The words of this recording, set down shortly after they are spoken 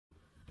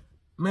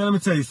Man, let me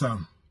tell you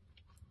something.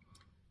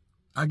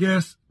 I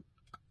guess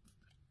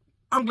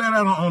I'm glad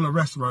I don't own a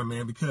restaurant,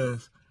 man,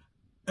 because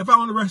if I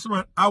own a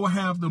restaurant, I would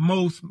have the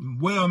most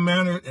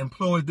well-mannered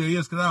employees there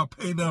is, because I'll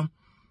pay them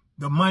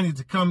the money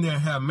to come there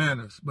and have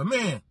manners. But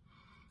man,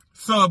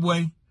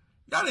 Subway,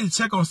 y'all need to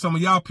check on some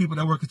of y'all people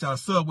that work at y'all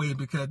Subway,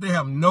 because they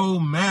have no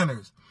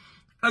manners.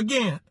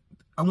 Again,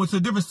 I went to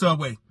a different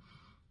Subway.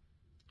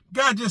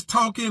 Guy just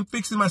talking,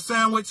 fixing my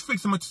sandwich,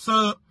 fixing my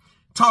sub,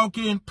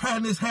 talking,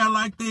 patting his hair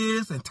like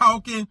this and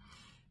talking.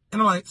 And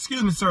I'm like,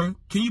 excuse me, sir,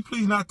 can you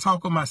please not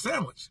talk on my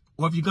sandwich?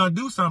 Or if you're going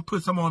to do something,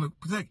 put something on the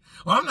protect.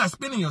 Well, I'm not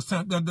spending your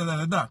sandwich,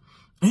 And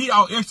he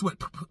all extra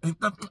with,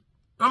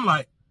 I'm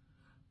like,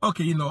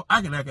 okay, you know,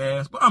 I can act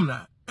ass, but I'm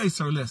not. Hey,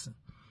 sir, listen.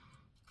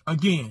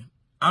 Again,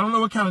 I don't know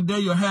what kind of day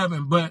you're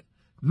having, but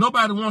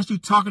nobody wants you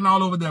talking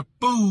all over their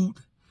food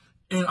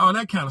and all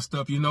that kind of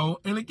stuff, you know.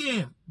 And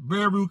again,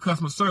 very rude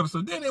customer service.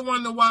 So then they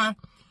wonder why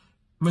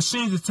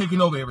machines is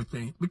taking over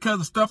everything. Because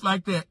of stuff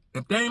like that.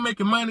 If they ain't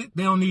making money,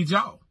 they don't need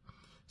y'all.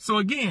 So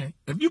again,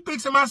 if you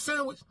fixing my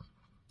sandwich,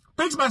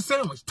 fix my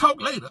sandwich.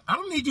 Talk later. I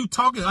don't need you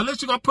talking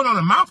unless you're going to put on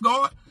a mouth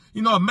guard,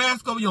 you know, a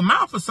mask over your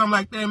mouth or something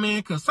like that, man.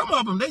 Because some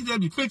of them, they just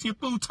be fixing your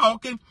food,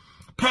 talking,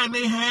 patting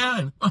their hair,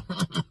 and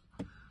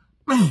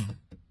man,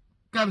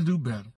 got to do better.